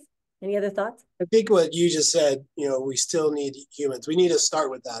on this? Any other thoughts? I think what you just said, we still need humans. We need to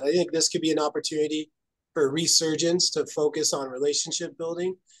start with that. I think this could be an opportunity for a resurgence to focus on relationship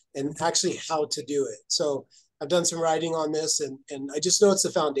building and actually how to do it. So I've done some writing on this, and I just know it's the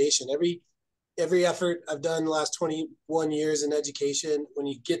foundation. Every effort I've done the last 21 years in education, when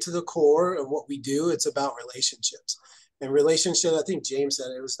you get to the core of what we do, it's about relationships. And relationship, I think James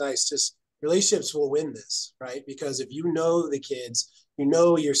said it was nice, just relationships will win this, right? Because if you know the kids, you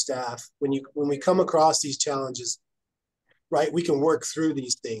know your staff, when we come across these challenges, right, we can work through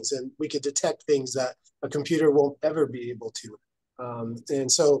these things and we can detect things that a computer won't ever be able to.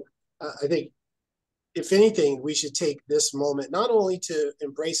 And so I think, if anything, we should take this moment not only to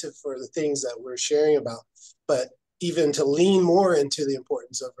embrace it for the things that we're sharing about, but even to lean more into the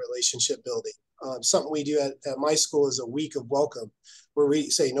importance of relationship building. Something we do at my school is a week of welcome, where we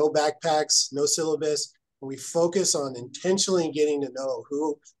say no backpacks, no syllabus. We focus on intentionally getting to know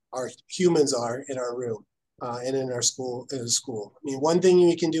who our humans are in our room and in our school. I mean, one thing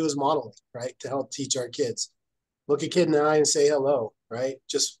we can do is modeling, right, to help teach our kids. Look a kid in the eye and say hello, right?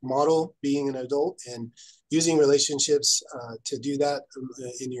 Just model being an adult and using relationships to do that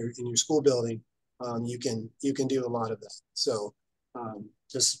in your school building. You can do a lot of that. So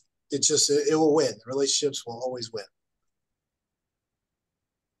it will win. Relationships will always win.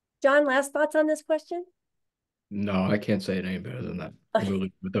 John, last thoughts on this question? No, I can't say it any better than that. We'll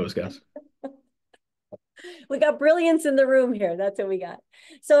leave with those guys. We got brilliance in the room here. That's what we got.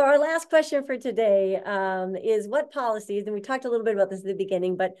 So our last question for today is what policies, and we talked a little bit about this at the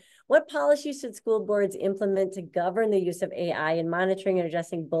beginning, but what policies should school boards implement to govern the use of AI in monitoring and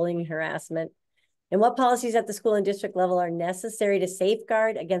addressing bullying and harassment? And what policies at the school and district level are necessary to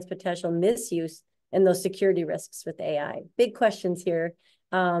safeguard against potential misuse and those security risks with AI? Big questions here.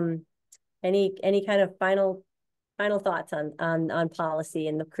 Any kind of final thoughts on policy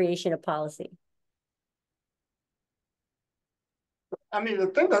and the creation of policy? I mean,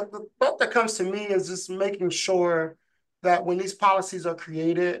 the thought that comes to me is just making sure that when these policies are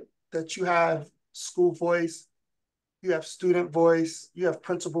created, that you have school voice, you have student voice, you have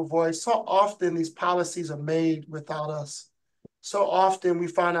principal voice. So often these policies are made without us. So often we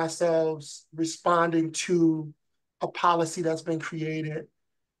find ourselves responding to a policy that's been created.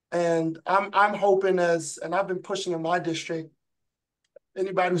 And I'm hoping and I've been pushing in my district,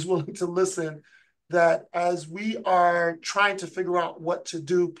 anybody who's willing to listen, that as we are trying to figure out what to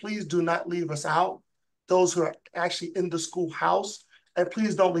do, please do not leave us out, those who are actually in the schoolhouse, and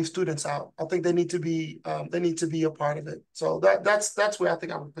please don't leave students out. I think they need to be a part of it. So that's where I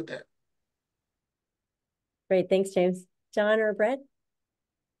think I would put that. Great, thanks, James. John or Brett?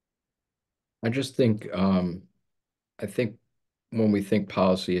 I just think I think when we think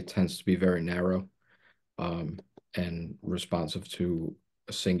policy, it tends to be very narrow and responsive to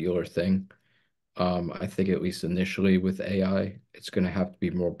a singular thing. I think at least initially with AI, it's going to have to be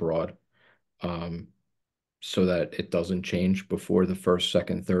more broad so that it doesn't change before the first,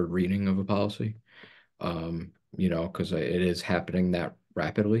 second, third reading of a policy, because it is happening that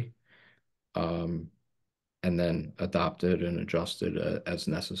rapidly, and then adopted and adjusted as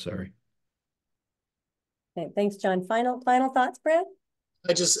necessary. Okay, thanks, John. Final thoughts, Brad?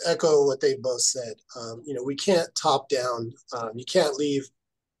 I just echo what they both said. We can't top down. You can't leave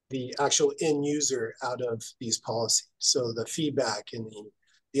the actual end user out of these policies. So the feedback and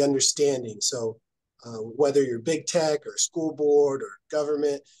the understanding. So whether you're big tech or school board or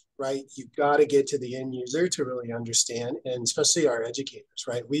government, right, you've got to get to the end user to really understand, and especially our educators,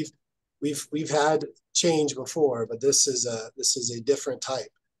 right? We've had change before, but this is a different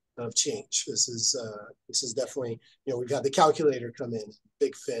type of change. This is definitely, we've had the calculator come in,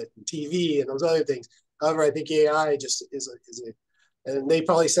 big fit, and TV, and those other things. However, I think AI just is a and they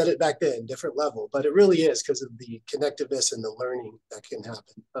probably said it back then, different level, but it really is because of the connectiveness and the learning that can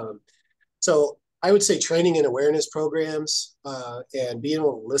happen. So I would say training and awareness programs, and being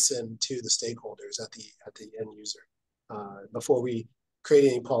able to listen to the stakeholders at the end user before we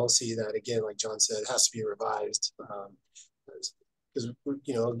create any policy that, again, like John said, has to be revised. Because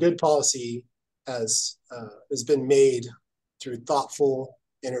a good policy has been made through thoughtful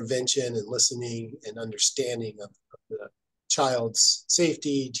intervention and listening and understanding of the child's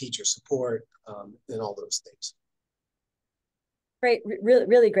safety, teacher support, and all those things. Great,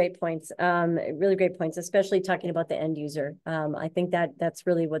 really great points. Really great points, especially talking about the end user. I think that's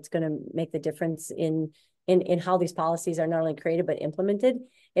really what's going to make the difference in how these policies are not only created but implemented.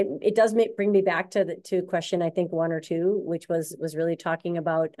 It does bring me back to a question, I think 1 or 2, which was really talking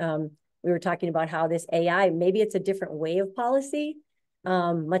about we were talking about how this AI, maybe it's a different way of policy,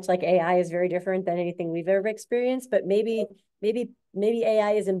 much like AI is very different than anything we've ever experienced, but maybe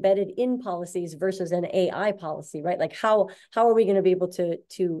AI is embedded in policies versus an AI policy, right? Like how are we going to be able to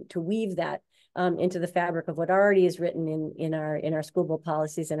weave that into the fabric of what already is written in our school board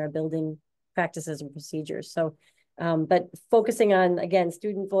policies and our building practices and procedures. So, but focusing on, again,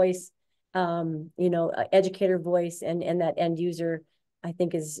 student voice, educator voice, and that end user, I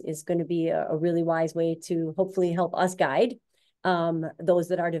think is going to be a really wise way to hopefully help us guide those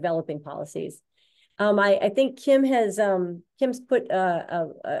that are developing policies. I think Kim's put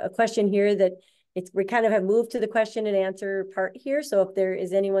a question here that we kind of have moved to the question and answer part here. So if there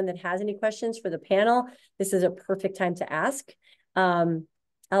is anyone that has any questions for the panel, this is a perfect time to ask.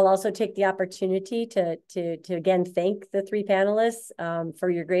 I'll also take the opportunity to again thank the 3 panelists for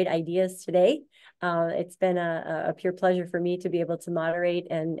your great ideas today. It's been a pure pleasure for me to be able to moderate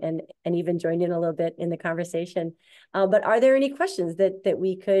and even join in a little bit in the conversation. But are there any questions that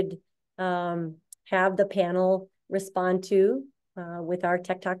we could have the panel respond to with our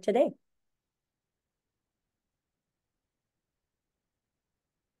Tech Talk today?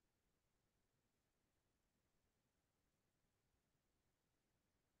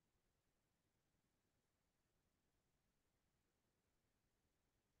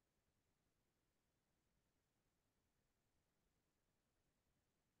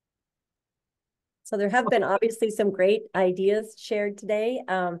 So there have been obviously some great ideas shared today.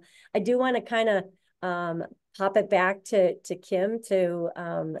 I do want to kind of pop it back to Kim to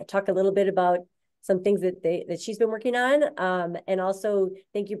talk a little bit about some things that she's been working on. And also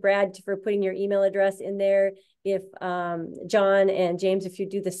thank you, Brad, for putting your email address in there. If John and James, if you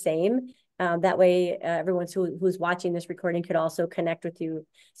do the same, that way everyone who's watching this recording could also connect with you.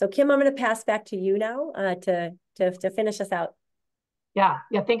 So Kim, I'm going to pass back to you now to finish us out. Yeah.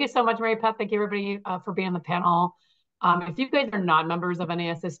 Thank you so much, Mary Pat. Thank you, everybody, for being on the panel. If you guys are not members of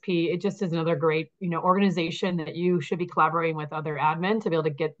NASSP, it just is another great, organization that you should be collaborating with other admin to be able to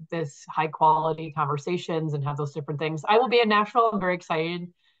get this high quality conversations and have those different things. I will be in Nashville. I'm very excited.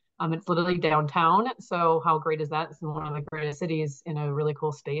 It's literally downtown. So how great is that? It's one of the greatest cities in a really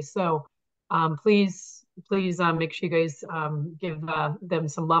cool space. So please make sure you guys give them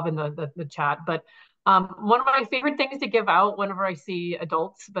some love in the chat. But one of my favorite things to give out whenever I see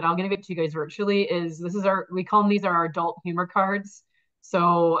adults, but I'm going to give it to you guys virtually, is we call them, these are our adult humor cards.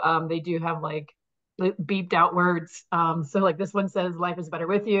 So they do have like beeped out words. So like this one says, life is better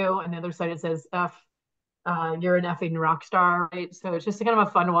with you. And the other side, it says, you're an effing rock star, right? So it's just kind of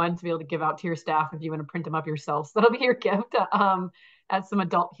a fun one to be able to give out to your staff if you want to print them up yourself. So that'll be your gift. Add some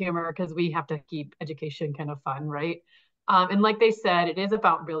adult humor because we have to keep education kind of fun, right? And like they said, it is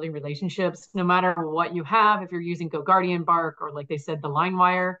about building relationships. No matter what you have, if you're using GoGuardian, Bark, or like they said, the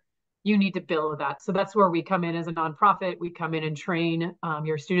LineWire, you need to build that. So that's where we come in as a nonprofit. We come in and train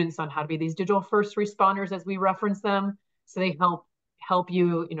your students on how to be these digital first responders as we reference them. So they help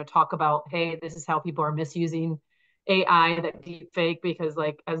you, talk about, hey, this is how people are misusing AI, that deep fake, because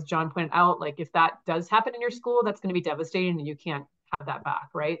like, as John pointed out, like if that does happen in your school, that's going to be devastating and you can't have that back,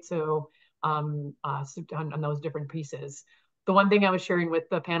 right? So on those different pieces. The one thing I was sharing with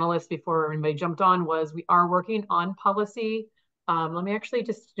the panelists before everybody jumped on was we are working on policy. Let me actually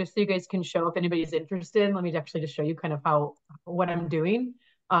just so you guys can show if anybody's interested. Let me actually just show you kind of what I'm doing.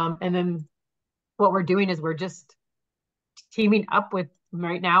 And then what we're doing is we're just teaming up with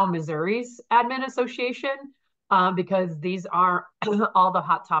right now Missouri's Admin Association because these are all the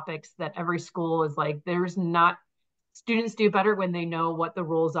hot topics that every school is like, students do better when they know what the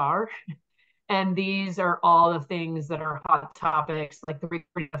rules are. And these are all the things that are hot topics, like the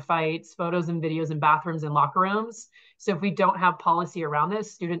recording of fights, photos and videos in bathrooms and locker rooms. So if we don't have policy around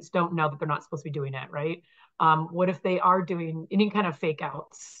this, students don't know that they're not supposed to be doing it, right? What if they are doing any kind of fake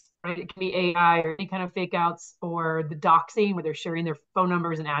outs, right? It can be AI or any kind of fake outs, or the doxing where they're sharing their phone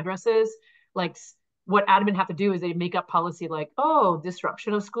numbers and addresses. Like what admin have to do is they make up policy like, oh,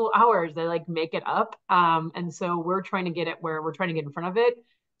 disruption of school hours. They like make it up. And so we're trying to get it where we're trying to get in front of it.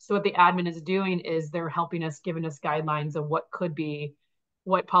 So what the admin is doing is they're helping us, giving us guidelines of what could be,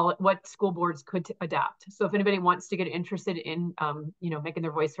 what school boards could adapt. So if anybody wants to get interested in, making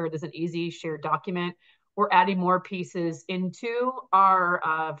their voice heard, there's an easy shared document. We're adding more pieces into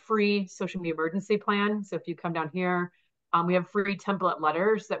our free social media emergency plan. So if you come down here, we have free template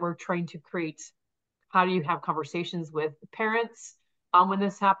letters that we're trying to create. How do you have conversations with parents when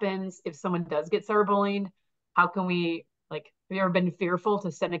this happens? If someone does get cyberbullied, how can we, like, have you ever been fearful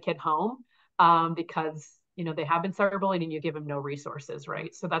to send a kid home because, they have been cyberbullied and you give them no resources,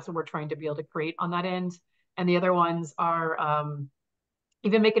 right? So that's what we're trying to be able to create on that end. And the other ones are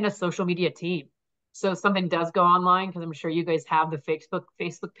even making a social media team. So if something does go online, because I'm sure you guys have the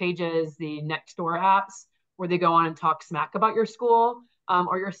Facebook pages, the Nextdoor apps, where they go on and talk smack about your school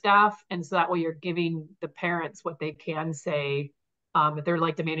or your staff. And so that way you're giving the parents what they can say. If they're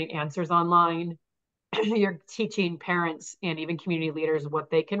like demanding answers online, you're teaching parents and even community leaders what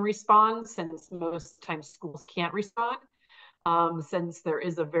they can respond, since most times schools can't respond, since there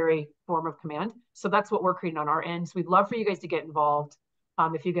is a very form of command. So that's what we're creating on our end. So we'd love for you guys to get involved.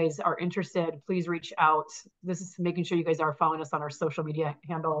 If you guys are interested, please reach out. This is making sure you guys are following us on our social media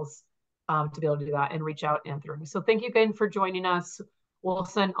handles to be able to do that and reach out and through. So thank you again for joining us. We'll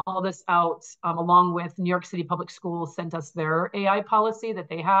send all this out along with New York City Public Schools sent us their AI policy that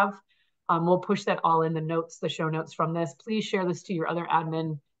they have. We'll push that all in the notes, the show notes from this. Please share this to your other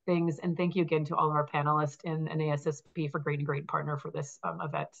admin things. And thank you again to all of our panelists and NASSP for being a great partner for this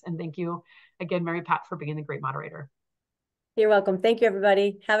event. And thank you again, Mary Pat, for being the great moderator. You're welcome. Thank you,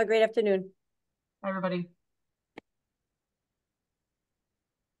 everybody. Have a great afternoon. Bye, everybody.